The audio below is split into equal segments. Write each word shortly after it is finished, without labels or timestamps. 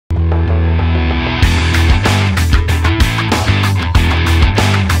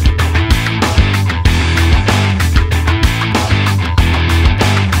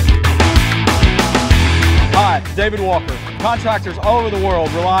David Walker. Contractors all over the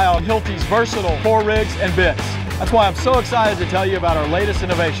world rely on Hilti's versatile core rigs and bits. That's why I'm so excited to tell you about our latest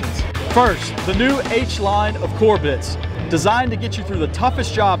innovations. First, the new H-line of core bits, designed to get you through the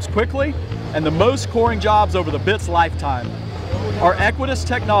toughest jobs quickly and the most coring jobs over the bit's lifetime. Our Equitus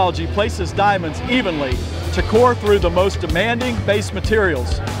technology places diamonds evenly to core through the most demanding base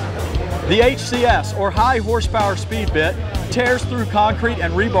materials. The HCS, or high horsepower speed bit, tears through concrete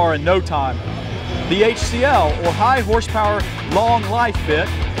and rebar in no time. The HCL, or high horsepower long life bit,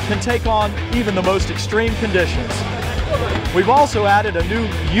 can take on even the most extreme conditions. We've also added a new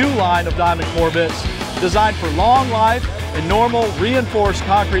U-line of diamond core bits designed for long life and normal reinforced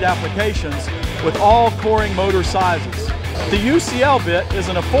concrete applications with all coring motor sizes. The UCL bit is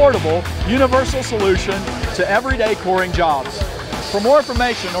an affordable, universal solution to everyday coring jobs. For more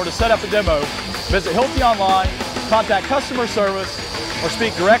information or to set up a demo, visit Hilti online, contact customer service, or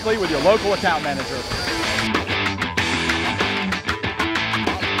speak directly with your local account manager.